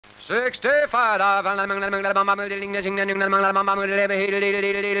65.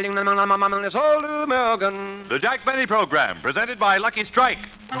 Sold to American. The Jack Benny Program, presented by Lucky Strike.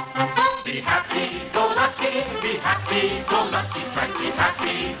 Be happy, go lucky, be happy, go lucky strike, be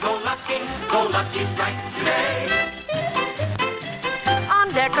happy, go lucky strike today. On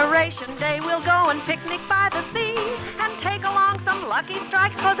Decoration Day, we'll go and picnic by the sea and take along some Lucky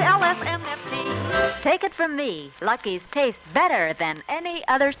Strikes, 'cause LSMFT. Take it from me, Lucky's taste better than any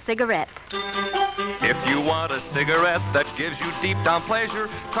other cigarette. If you want a cigarette that gives you deep down pleasure,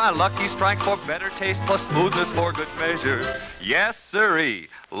 try Lucky Strike for better taste plus smoothness for good measure. Yes, sirree,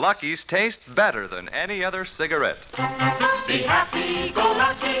 Lucky's taste better than any other cigarette. Be happy, go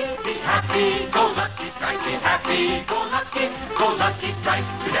lucky strike, be happy, go lucky strike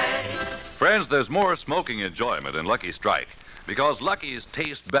today. Friends, there's more smoking enjoyment in Lucky Strike because Lucky's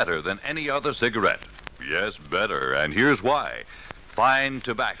taste better than any other cigarette. Yes, better, and here's why. Fine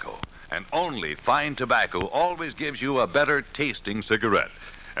tobacco, and only fine tobacco, always gives you a better tasting cigarette.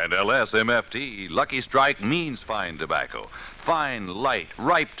 And LSMFT, Lucky Strike, means fine tobacco. Fine, light,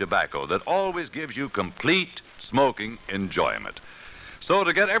 ripe tobacco that always gives you complete smoking enjoyment. So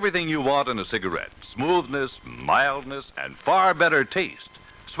to get everything you want in a cigarette, smoothness, mildness, and far better taste,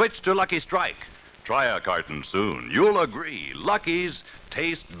 switch to Lucky Strike. Try a carton soon. You'll agree, Lucky's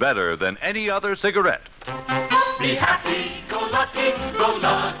taste better than any other cigarette. Be happy, go lucky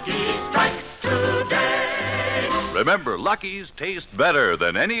strike today. Remember, Lucky's taste better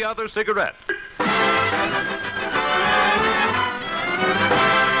than any other cigarette.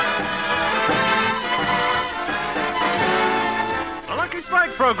 The Lucky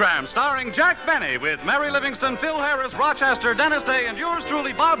Strike program starring Jack Benny with Mary Livingston, Phil Harris, Rochester, Dennis Day, and yours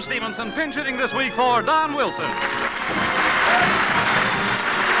truly, Bob Stevenson, pinch hitting this week for Don Wilson.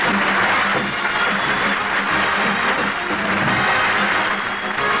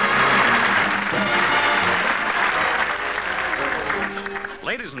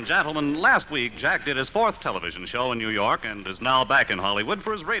 Ladies and gentlemen, last week Jack did his 4th television show in New York and is now back in Hollywood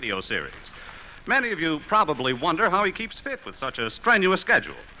for his radio series. Many of you probably wonder how he keeps fit with such a strenuous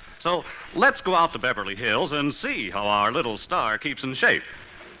schedule. So let's go out to Beverly Hills and see how our little star keeps in shape.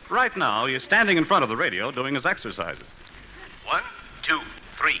 Right now, he's standing in front of the radio doing his exercises. 1, 2,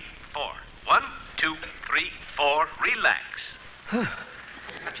 3, 4. 1, 2, 3, 4. Relax.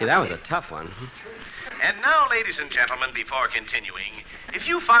 Gee, that was a tough one. And now, ladies and gentlemen, before continuing, if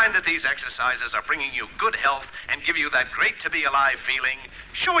you find that these exercises are bringing you good health and give you that great-to-be-alive feeling,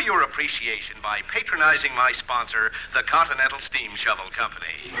 show your appreciation by patronizing my sponsor, the Continental Steam Shovel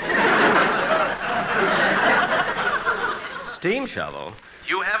Company. Steam shovel?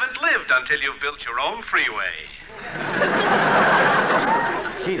 You haven't lived until you've built your own freeway.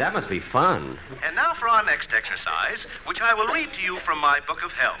 Gee, that must be fun. And now for our next exercise, which I will read to you from my Book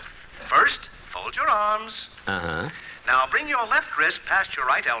of Health. First, fold your arms. Uh-huh. Now bring your left wrist past your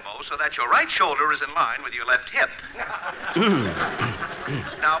right elbow so that your right shoulder is in line with your left hip.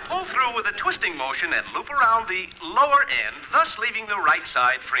 Now pull through with a twisting motion and loop around the lower end, thus leaving the right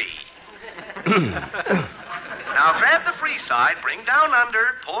side free. Now grab the free side, bring down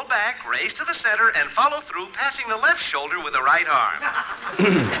under, pull back, raise to the center, and follow through, passing the left shoulder with the right arm.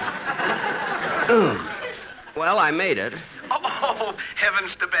 Well, I made it. Oh,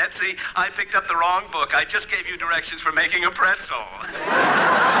 heavens to Betsy. I picked up the wrong book. I just gave you directions for making a pretzel.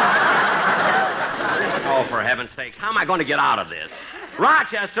 Oh, for heaven's sakes, how am I going to get out of this?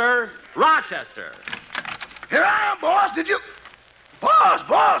 Rochester! Rochester! Here I am, boss. Did you... Boss,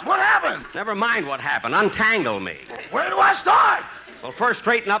 what happened? Never mind what happened. Untangle me. Where do I start? Well, first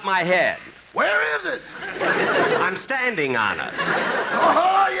straighten up my head. Where is it? I'm standing on it.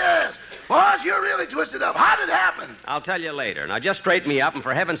 Oh, yes. Boss, you're really twisted up. How did it happen? I'll tell you later. Now, just straighten me up and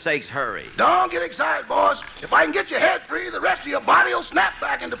for heaven's sakes, hurry. Don't get excited, boss. If I can get your head free, the rest of your body will snap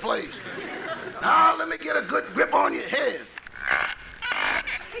back into place. Now, let me get a good grip on your head.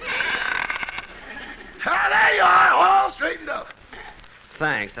 Ah, there you are, all straightened up.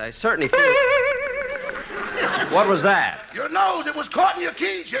 Thanks. I certainly feel... What was that? Your nose, it was caught in your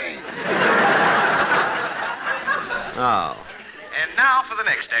keychain. Oh. And now for the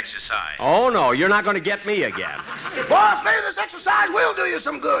next exercise. Oh, no, you're not going to get me again. Boss, maybe this exercise will do you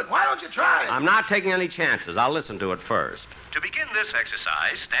some good. Why don't you try it? I'm not taking any chances. I'll listen to it first. To begin this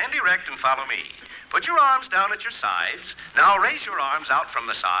exercise, stand erect and follow me. Put your arms down at your sides. Now raise your arms out from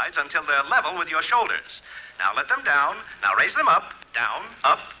the sides until they're level with your shoulders. Now let them down. Now raise them up, down,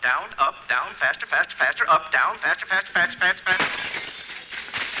 up, down, faster, faster, faster, up, down, faster, faster, faster, faster, faster.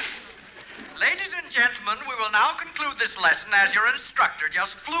 Ladies and gentlemen, we will now conclude this lesson as your instructor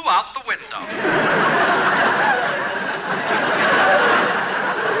just flew out the window.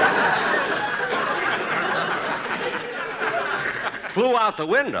 flew out the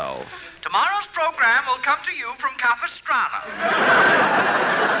window. Tomorrow's program will come to you from Capistrano.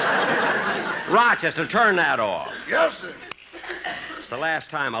 Rochester, turn that off. Yes, sir. It's the last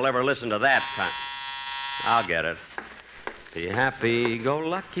time I'll ever listen to that kind. I'll get it. Be happy, go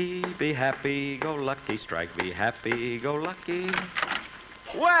lucky, be happy, go lucky, strike, be happy, go lucky.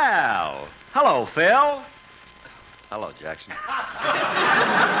 Well, hello, Phil. Hello, Jackson.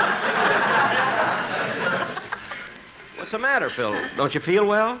 What's the matter, Phil? Don't you feel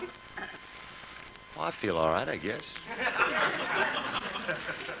well? Well, I feel all right, I guess.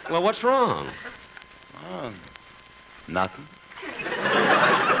 Well, what's wrong? Oh, nothing.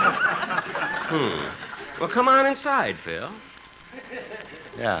 Well, come on inside, Phil.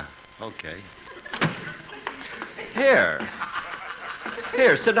 Yeah, okay. Here,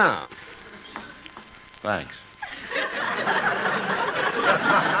 sit down. Thanks.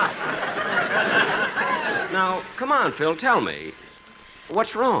 Now, come on, Phil, tell me.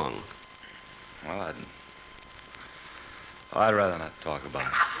 What's wrong? Well, I'd rather not talk about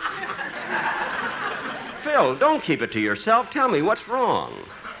it. Phil, don't keep it to yourself. Tell me what's wrong.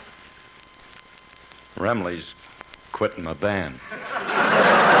 Remley's quitting my band.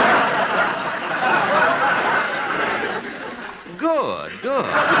 Good.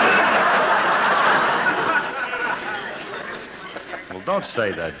 Well, don't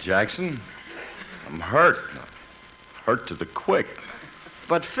say that, Jackson. I'm hurt. Hurt to the quick.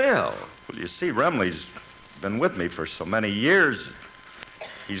 But, Phil... Well, you see, Remley's been with me for so many years.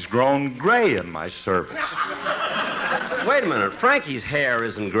 He's grown gray in my service. Wait a minute. Frankie's hair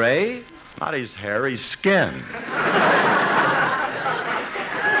isn't gray. Not his hair, his skin.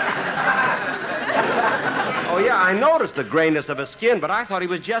 Oh, yeah, I noticed the grayness of his skin, but I thought he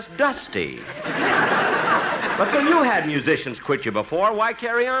was just dusty. But, Phil, you had musicians quit you before. Why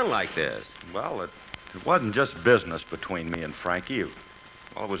carry on like this? Well, it wasn't just business between me and Frankie.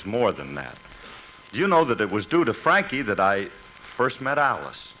 Well, it was more than that. Do you know that it was due to Frankie that I first met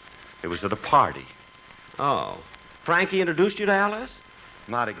Alice? It was at a party. Oh. Frankie introduced you to Alice?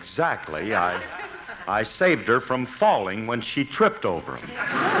 Not exactly. I saved her from falling when she tripped over him.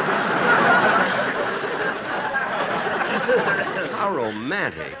 How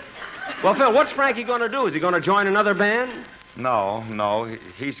romantic. Well, Phil, what's Frankie going to do? Is he going to join another band? No.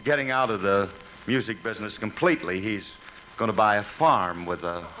 He's getting out of the music business completely. He's going to buy a farm with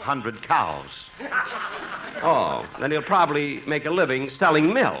 100 cows. Oh, then he'll probably make a living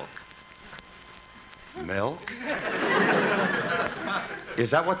selling milk. Milk? Is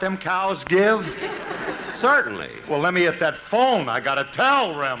that what them cows give? Certainly. Well, let me hit that phone. I got to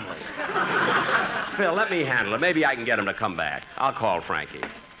tell Remley. Phil, let me handle it. Maybe I can get him to come back. I'll call Frankie.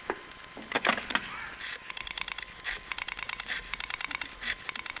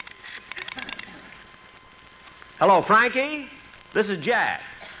 Hello, Frankie? This is Jack.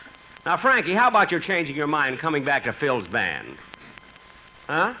 Now, Frankie, how about your changing your mind and coming back to Phil's band?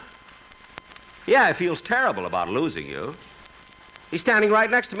 Huh? Yeah, he feels terrible about losing you. He's standing right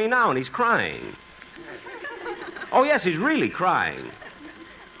next to me now, and he's crying. Oh, yes, he's really crying.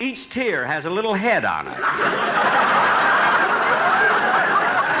 Each tear has a little head on it.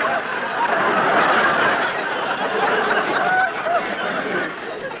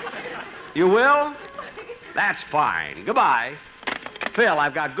 You will? That's fine. Goodbye. Phil,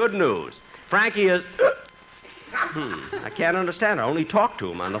 I've got good news. Frankie is... I can't understand. I only talked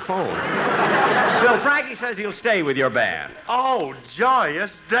to him on the phone. Phil, Frankie says he'll stay with your band. Oh,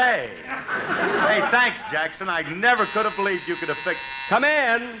 joyous day. Hey, thanks, Jackson. I never could have believed you could have fixed... Come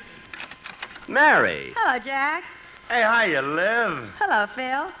in. Mary. Hello, Jack. Hey, how you live? Hello,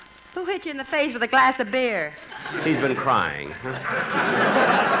 Phil. Who hit you in the face with a glass of beer? He's been crying.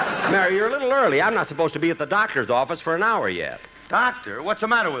 Mary, you're a little early. I'm not supposed to be at the doctor's office for an hour yet. Doctor? What's the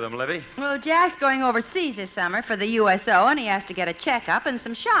matter with him, Livy? Well, Jack's going overseas this summer for the USO, and he has to get a checkup and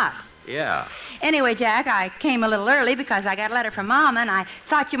some shots. Yeah. Anyway, Jack, I came a little early because I got a letter from Mom, and I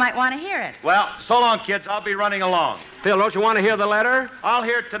thought you might want to hear it. Well, so long, kids. I'll be running along. Phil, don't you want to hear the letter? I'll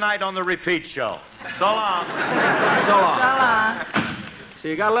hear it tonight on the repeat show. So long. So long. So long. So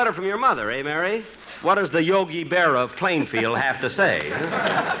you got a letter from your mother, eh, Mary? What does the Yogi Berra of Plainfield have to say?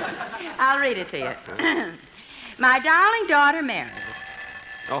 I'll read it to you. My darling daughter, Mary.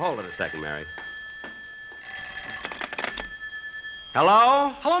 Oh, hold it a second, Mary.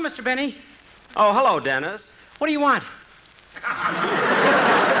 Hello? Hello, Mr. Benny. Oh, hello, Dennis. What do you want?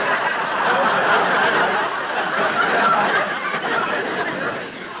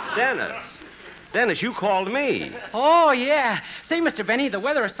 Dennis, you called me. Oh, yeah. Say, Mr. Benny, the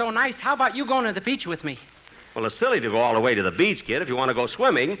weather is so nice. How about you going to the beach with me? Well, it's silly to go all the way to the beach, kid. If you want to go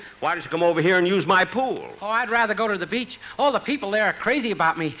swimming, why don't you come over here and use my pool? Oh, I'd rather go to the beach. All the people there are crazy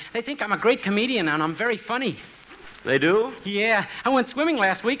about me. They think I'm a great comedian and I'm very funny. They do? Yeah. I went swimming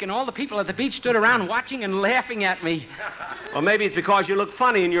last week and all the people at the beach stood around watching and laughing at me. Well, maybe it's because you look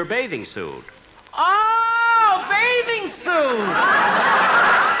funny in your bathing suit. Oh, bathing suit!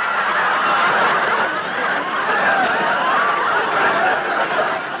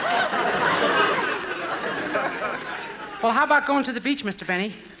 Well, how about going to the beach, Mr.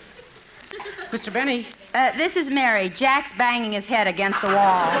 Benny? Mr. Benny? This is Mary. Jack's banging his head against the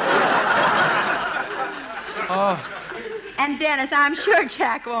wall. Oh. And Dennis, I'm sure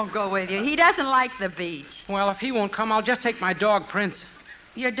Jack won't go with you. He doesn't like the beach. Well, if he won't come, I'll just take my dog, Prince.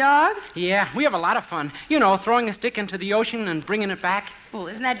 Your dog? Yeah, we have a lot of fun. You know, throwing a stick into the ocean and bringing it back. Well,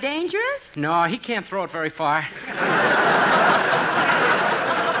 isn't that dangerous? No, he can't throw it very far.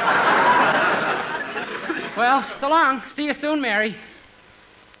 Well, so long. See you soon, Mary.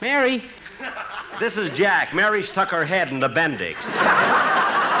 Mary. This is Jack. Mary stuck her head in the Bendix.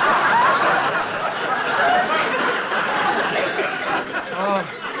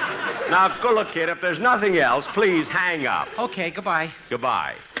 Oh. Now, go look, kid. If there's nothing else, please hang up. Okay, goodbye.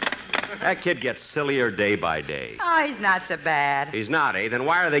 Goodbye. That kid gets sillier day by day. Oh, he's not so bad. He's not, eh? Then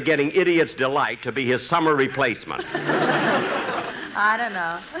why are they getting Idiot's Delight to be his summer replacement? I don't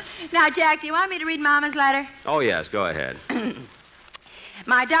know. Now, Jack, do you want me to read Mama's letter? Oh, yes, go ahead.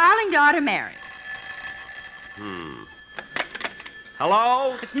 My darling daughter, Mary.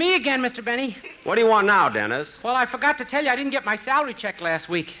 Hello? It's me again, Mr. Benny. What do you want now, Dennis? Well, I forgot to tell you I didn't get my salary check last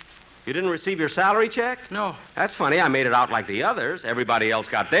week. You didn't receive your salary check? No. That's funny. I made it out like the others. Everybody else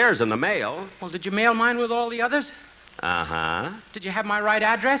got theirs in the mail. Well, did you mail mine with all the others? Uh-huh. Did you have my right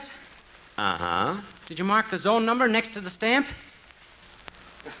address? Uh-huh. Did you mark the zone number next to the stamp?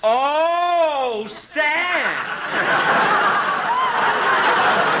 Oh, stamp!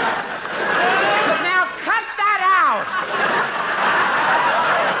 Now cut that out!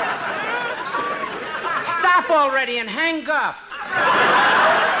 Stop already and hang up.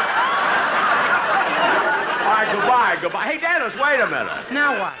 All right, goodbye. Hey, Dennis, wait a minute.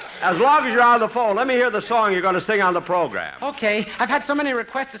 Now what? As long as you're on the phone, let me hear the song you're going to sing on the program. Okay. I've had so many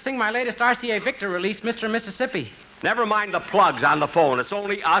requests to sing my latest RCA Victor release, Mr. Mississippi. Never mind the plugs on the phone. It's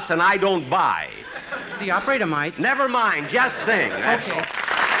only us, and I don't buy. The operator might. Never mind. Just sing. That's Okay. all.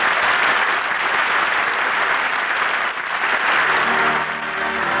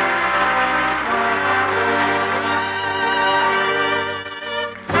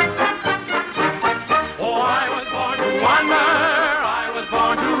 Oh, I was born to wander, I was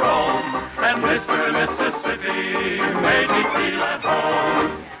born to roam, and Mr. Mississippi made me feel at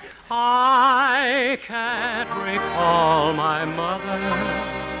home. I can't recall my mother.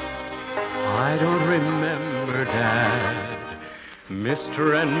 I don't remember Dad.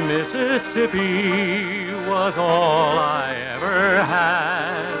 Mr. and Mississippi was all I ever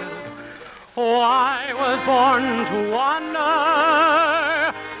had. Oh, I was born to wander.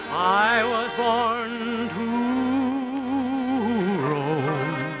 I was born to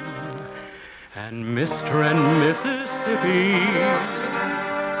roam. And Mr. and Mississippi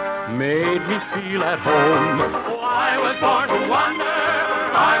made me feel at home. Oh, I was born to wander,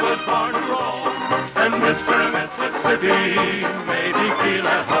 I was born to roam, and Mr. Mississippi made me feel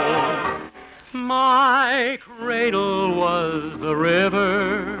at home. My cradle was the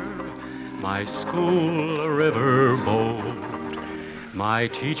river, my school a river boat. My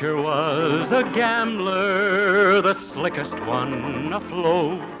teacher was a gambler, the slickest one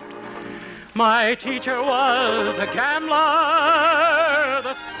afloat. My teacher was a gambler,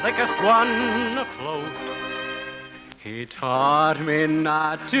 the slickest one afloat. He taught me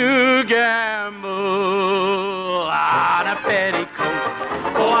not to gamble on a petticoat.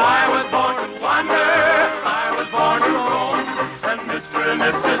 Oh, I was born to wander, I was born to roam, and Mr.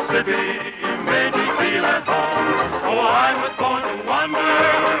 Mississippi made me feel at home. Oh, I was born to wander,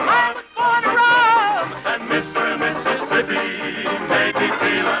 I was born to roam, and Mr. Mississippi made me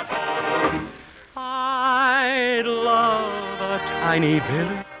feel at home. I'd love a tiny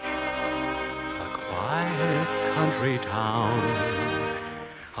village, a quiet country town,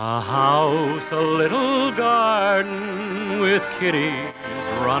 a house, a little garden with kitties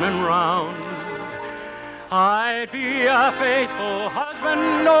running round. I'd be a faithful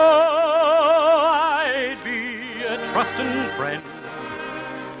husband, oh, I'd be a trusting friend,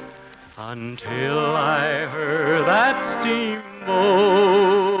 until I heard that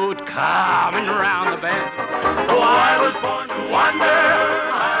steamboat coming round the bend. Oh, I was born to wander,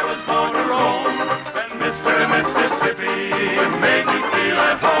 I was born to roam, and Mr. Mississippi made me feel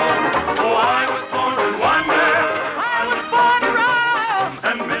at home. Oh, I was born to wander,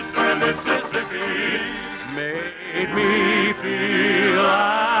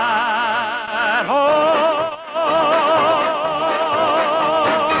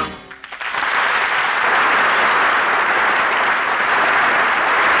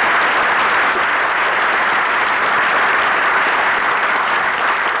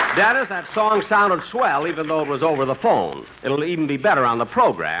 Dennis, that song sounded swell, even though it was over the phone. It'll even be better on the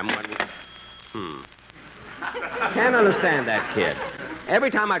program when... Can't understand that kid.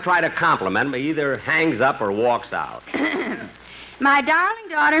 Every time I try to compliment him, he either hangs up or walks out. My darling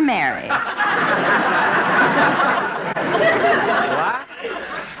daughter, Mary. What?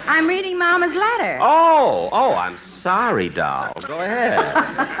 I'm reading Mama's letter. Oh, I'm sorry, doll. Go ahead.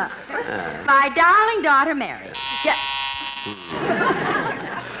 My darling daughter, Mary.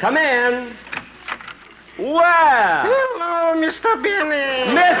 Come in. Well. Hello, Mr.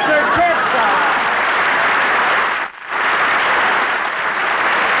 Benny. Mr. Kitzel.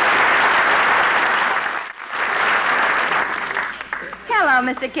 Hello,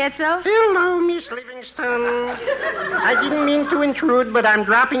 Mr. Kitzel. Hello, Miss Livingston. I didn't mean to intrude, but I'm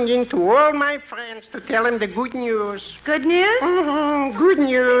dropping in to all my friends to tell them the good news. Good news? Mm-hmm, good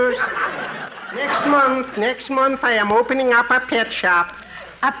news. Next month, I am opening up a pet shop.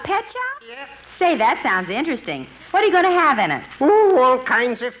 A pet shop? Yes. Say, that sounds interesting. What are you going to have in it? Oh, all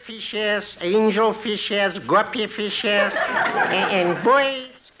kinds of fishes, angel fishes, guppy fishes, and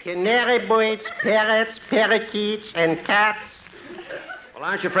birds, canary birds, parrots, parakeets, and cats. Well,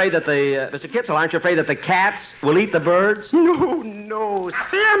 aren't you afraid that Mr. Kitzel, aren't you afraid that the cats will eat the birds? No,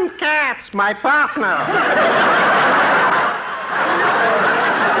 Sam Katz, my partner.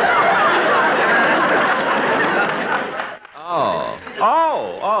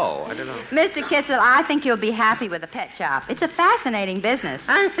 Oh, I don't know. Mr. Kitzel, I think you'll be happy with a pet shop. It's a fascinating business.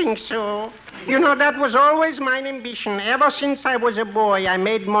 I think so. You know, that was always my ambition. Ever since I was a boy, I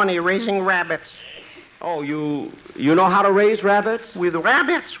made money raising rabbits. Oh, you know how to raise rabbits? With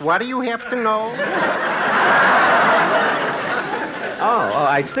rabbits, what do you have to know? Oh,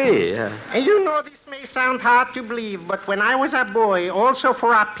 I see. And you know, this may sound hard to believe, but when I was a boy, also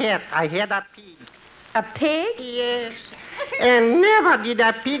for a pet, I had a pig. A pig? Yes. And never did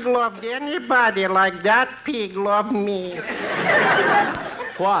a pig love anybody like that pig loved me.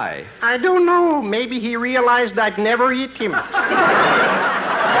 Why? I don't know. Maybe he realized I'd never eat him.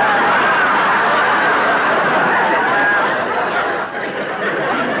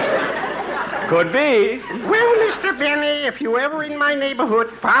 Could be. Well, Mr. Benny, if you're ever in my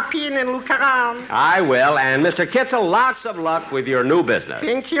neighborhood, pop in and look around. I will. And Mr. Kitzel, lots of luck with your new business.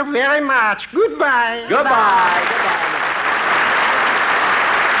 Thank you very much. Goodbye. Goodbye.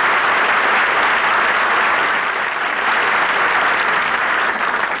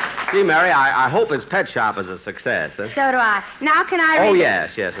 See, Mary, I hope his pet shop is a success. So do I. Now can I read Oh, it?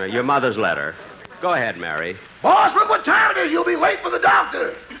 yes, Mary. Your mother's letter. Go ahead, Mary. Boss, look what time it is. You'll be late for the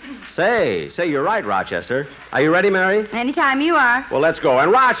doctor. Say, you're right, Rochester. Are you ready, Mary? Anytime you are. Well, let's go.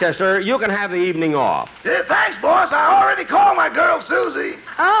 And, Rochester, you can have the evening off. Yeah, thanks, boss. I already called my girl, Susie.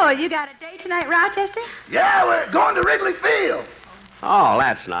 Oh, you got a date tonight, Rochester? Yeah, we're going to Wrigley Field. Oh,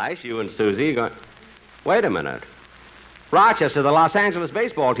 that's nice. You and Susie going... Wait a minute. Rochester, the Los Angeles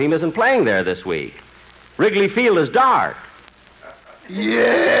baseball team isn't playing there this week. Wrigley Field is dark.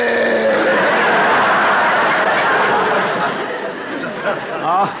 Yeah.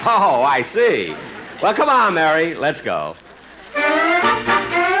 Oh, I see. Well, come on, Mary. Let's go.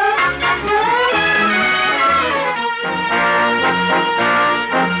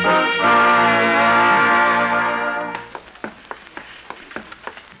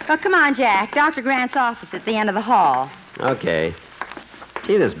 Well, come on, Jack. Dr. Grant's office at the end of the hall. Okay.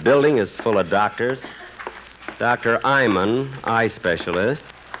 See, this building is full of doctors. Dr. Iman, eye specialist.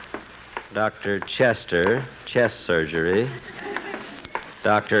 Dr. Chester, chest surgery.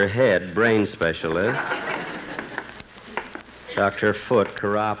 Dr. Head, brain specialist. Dr. Foot,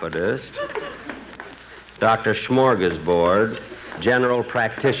 chiropodist. Dr. Smorgasbord, general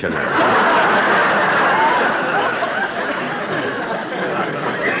practitioner.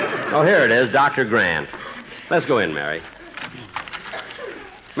 Oh, here it is, Dr. Grant. Let's go in, Mary.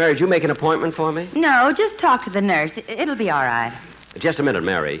 Mary, did you make an appointment for me? No, just talk to the nurse. It'll be all right. Just a minute,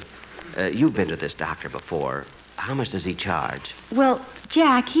 Mary. You've been to this doctor before. How much does he charge? Well,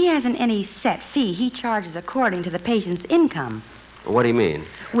 Jack, he hasn't any set fee. He charges according to the patient's income. What do you mean?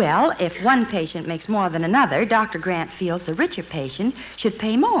 Well, if one patient makes more than another, Dr. Grant feels the richer patient should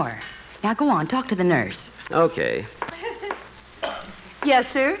pay more. Now, go on, talk to the nurse. Okay. Yes,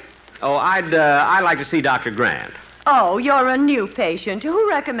 sir? Oh, I'd like to see Dr. Grant. Oh, you're a new patient. Who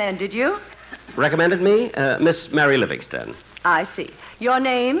recommended you? Recommended me? Miss Mary Livingston. I see. Your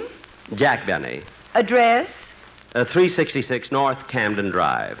name? Jack Benny. Address? 366 North Camden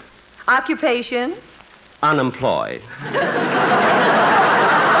Drive. Occupation? Unemployed.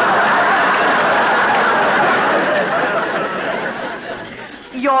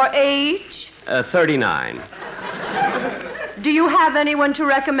 Your age? 39. Do you have anyone to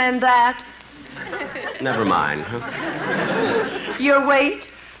recommend that? Never mind. Your weight?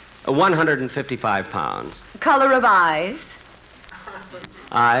 155 pounds. Color of eyes?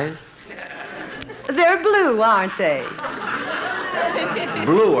 Eyes? They're blue, aren't they?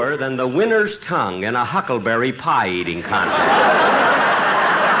 Bluer than the winner's tongue in a huckleberry pie-eating contest.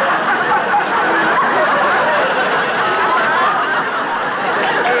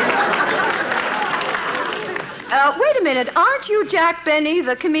 Wait a minute. Aren't you Jack Benny,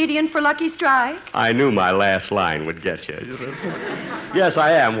 the comedian for Lucky Strike? I knew my last line would get you. Yes,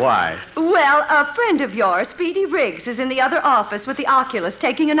 I am. Why? Well, a friend of yours, Speedy Riggs, is in the other office with the oculist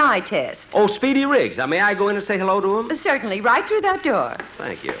taking an eye test. Oh, Speedy Riggs. May I go in and say hello to him? Certainly. Right through that door.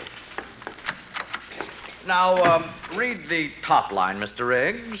 Thank you. Now, read the top line, Mr.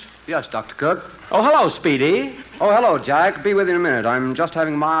 Riggs. Yes, Dr. Cook. Oh, hello, Speedy. Oh, hello, Jack. Be with you in a minute. I'm just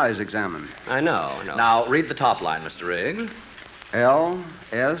having my eyes examined. I know. Now, read the top line, Mr. Riggs. L-S-M-F-T.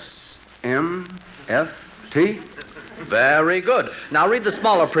 Very good. Now, read the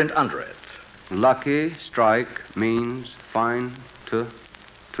smaller print under it. Lucky Strike means fine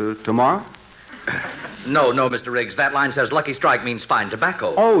tomorrow? No, Mr. Riggs. That line says Lucky Strike means fine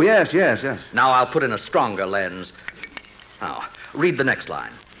tobacco. Oh, yes. Now, I'll put in a stronger lens. Now, read the next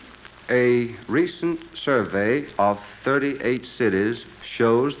line. A recent survey of 38 cities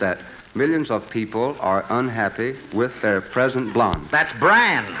shows that millions of people are unhappy with their present blonde. That's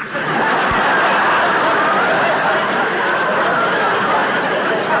brand.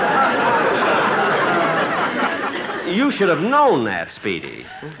 You should have known that, Speedy.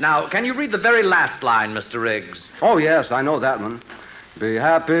 Now, can you read the very last line, Mr. Riggs? Oh, yes, I know that one. Be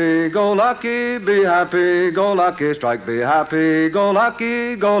happy, go lucky, strike. Be happy, go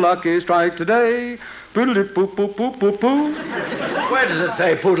lucky, strike today. Poodly poo poo poo poo poo. Where does it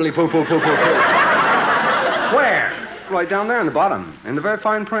say poodly poo poo poo poo poo? Where? Right down there in the bottom, in the very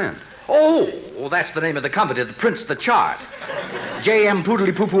fine print. Oh, well, that's the name of the company that prints the chart. J.M.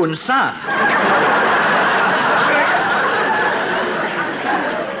 Poodly Poo Poo and Son.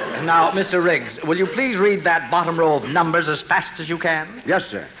 Now, Mr. Riggs, will you please read that bottom row of numbers as fast as you can? Yes,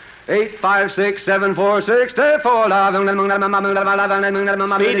 sir. 8, 5, 6, 7, 4, 6, 4. Speedy. Oh,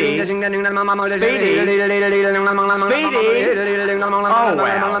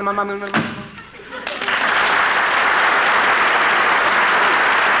 well.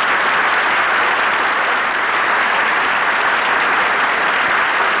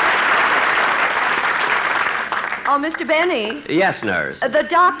 Oh, Mr. Benny. Yes, nurse. The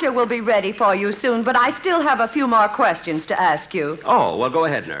doctor will be ready for you soon, but I still have a few more questions to ask you. Oh, well, go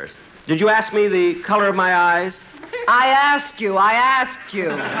ahead, nurse. Did you ask me the color of my eyes? I asked you.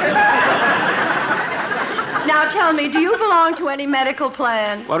 Now tell me, do you belong to any medical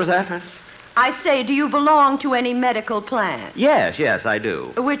plan? What was that? I say, do you belong to any medical plan? Yes, I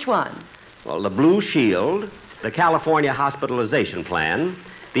do. Which one? Well, the Blue Shield, the California Hospitalization Plan,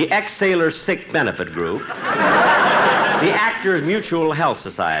 the Ex-Sailors Sick Benefit Group, the Actors Mutual Health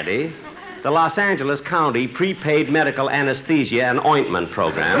Society, the Los Angeles County Prepaid Medical Anesthesia and Ointment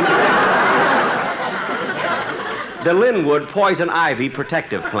Program, the Linwood Poison Ivy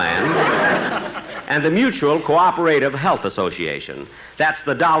Protective Plan, and the Mutual Cooperative Health Association. That's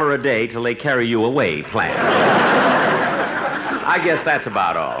the $1 a day till they carry you away plan. I guess that's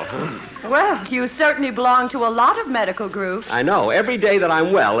about all. Well, you certainly belong to a lot of medical groups. I know. Every day that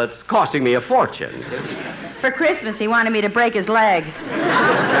I'm well, it's costing me a fortune. For Christmas, he wanted me to break his leg.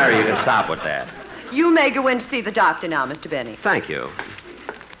 Mary, you can stop with that. You may go in to see the doctor now, Mr. Benny. Thank you.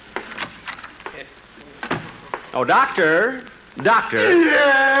 Oh, doctor. Doctor.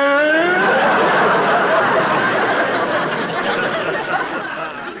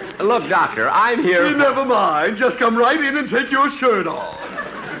 Look, doctor, I'm here... Never mind. Just come right in and take your shirt off.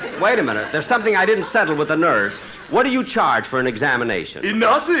 Wait a minute. There's something I didn't settle with the nurse. What do you charge for an examination?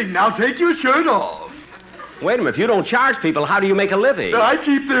 Nothing. Now take your shirt off. Wait a minute. If you don't charge people, how do you make a living? I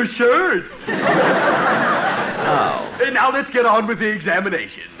keep their shirts. Oh. Now let's get on with the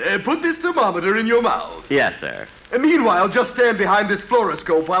examination. Put this thermometer in your mouth. Yes, sir. Meanwhile, just stand behind this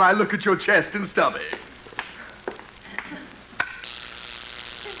fluoroscope while I look at your chest and stomach.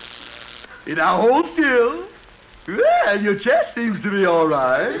 Now hold still. Well, your chest seems to be all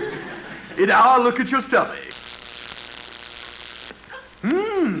right. Now I'll look at your stomach.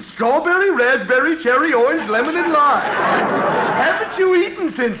 Strawberry, raspberry, cherry, orange, lemon, and lime. Haven't you eaten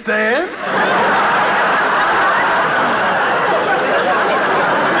since then?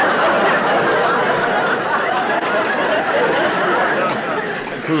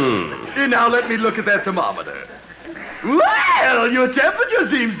 Now let me look at that thermometer. Well, your temperature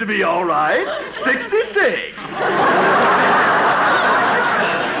seems to be all right. 66.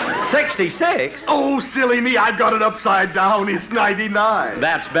 66? Oh, silly me, I've got it upside down. It's 99.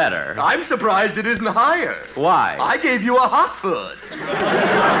 That's better. I'm surprised it isn't higher. Why? I gave you a hot foot.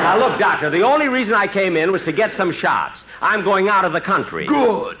 Now, look, Doctor, the only reason I came in was to get some shots. I'm going out of the country.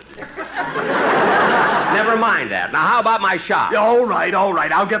 Good. Never mind that. Now, how about my shot? All right.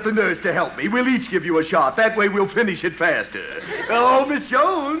 I'll get the nurse to help me. We'll each give you a shot. That way we'll finish it faster. Oh, Miss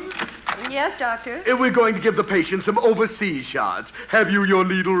Jones. Yes, Doctor? We're going to give the patient some overseas shots. Have you your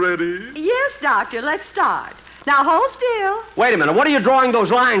needle ready? Yes, Doctor. Let's start. Now, hold still. Wait a minute. What are you drawing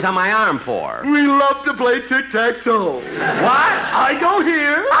those lines on my arm for? We love to play tic-tac-toe. What? I go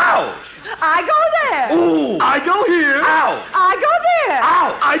here. Ouch. I go there. Ooh. I go here. Ouch. I go there.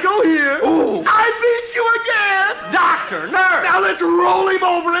 Ouch. I go here. Ooh. I beat you again. Doctor, nurse. Now let's roll him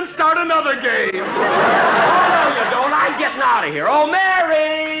over and start another game. Oh, no, you don't. I'm getting out of here. Oh,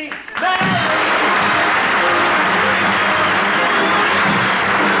 Mary!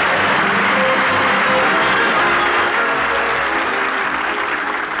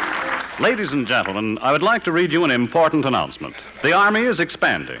 Ladies and gentlemen, I would like to read you an important announcement. The Army is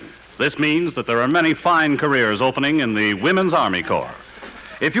expanding. This means that there are many fine careers opening in the Women's Army Corps.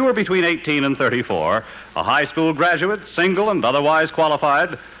 If you are between 18 and 34, a high school graduate, single and otherwise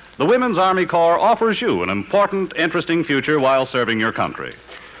qualified, the Women's Army Corps offers you an important, interesting future while serving your country.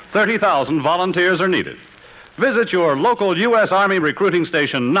 30,000 volunteers are needed. Visit your local U.S. Army recruiting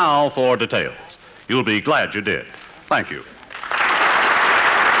station now for details. You'll be glad you did. Thank you.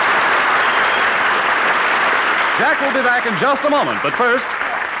 Jack will be back in just a moment, but first...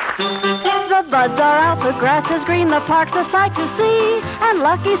 The buds are out, the grass is green, the park's a sight to see. And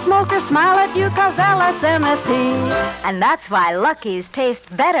Lucky smokers smile at you 'cause LSMFT. And that's why Lucky's taste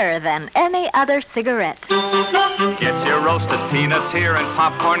better than any other cigarette. Get your roasted peanuts here and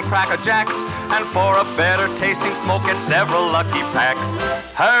popcorn Cracker Jacks. And for a better tasting smoke, get several Lucky packs.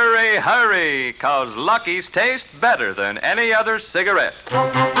 Hurry, hurry, 'cause Lucky's taste better than any other cigarette.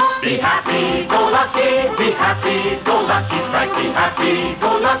 Be happy, go lucky, be happy, go lucky strike, be happy,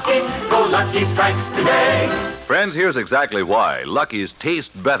 go lucky strike today. Friends, here's exactly why Lucky's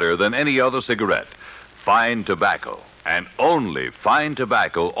taste better than any other cigarette. Fine tobacco, and only fine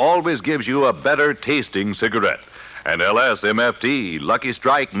tobacco, always gives you a better tasting cigarette. And LSMFT, Lucky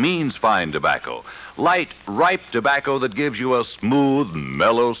Strike, means fine tobacco. Light, ripe tobacco that gives you a smooth,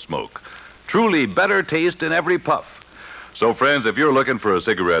 mellow smoke. Truly better taste in every puff. So, friends, if you're looking for a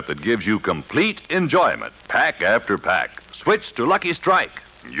cigarette that gives you complete enjoyment, pack after pack, switch to Lucky Strike.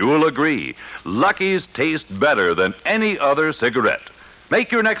 You'll agree, Lucky's taste better than any other cigarette.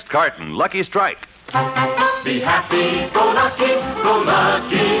 Make your next carton Lucky Strike. Be happy, go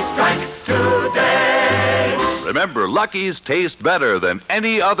lucky strike today. Remember, Lucky's taste better than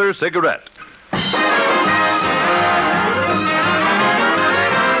any other cigarette.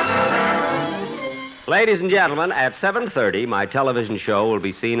 Ladies and gentlemen, at 7:30, my television show will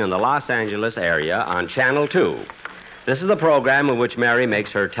be seen in the Los Angeles area on Channel 2. This is the program in which Mary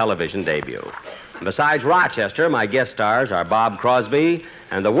makes her television debut. Besides Rochester, my guest stars are Bob Crosby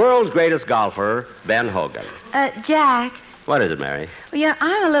and the world's greatest golfer, Ben Hogan. Jack. What is it, Mary? Well,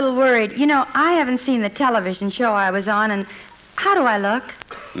 I'm a little worried. I haven't seen the television show I was on, and how do I look?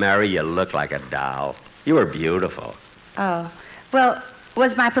 Mary, you look like a doll. You were beautiful. Oh. Well,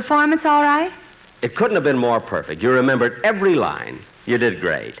 was my performance all right? It couldn't have been more perfect. You remembered every line. You did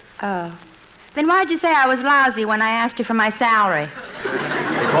great. Oh. Then why'd you say I was lousy when I asked you for my salary?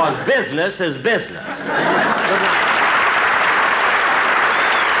 Because business is business. Good night.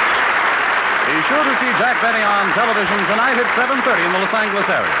 Be sure to see Jack Benny on television tonight at 7:30 in the Los Angeles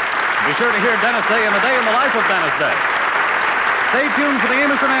area. Be sure to hear Dennis Day and A Day in the Life of Dennis Day. Stay tuned for the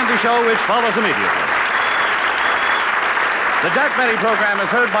Amos and Andy Show, which follows immediately. The Jack Benny program is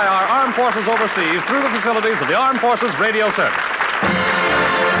heard by our armed forces overseas through the facilities of the Armed Forces Radio Service.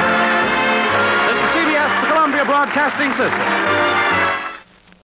 This is CBS, the Columbia Broadcasting System.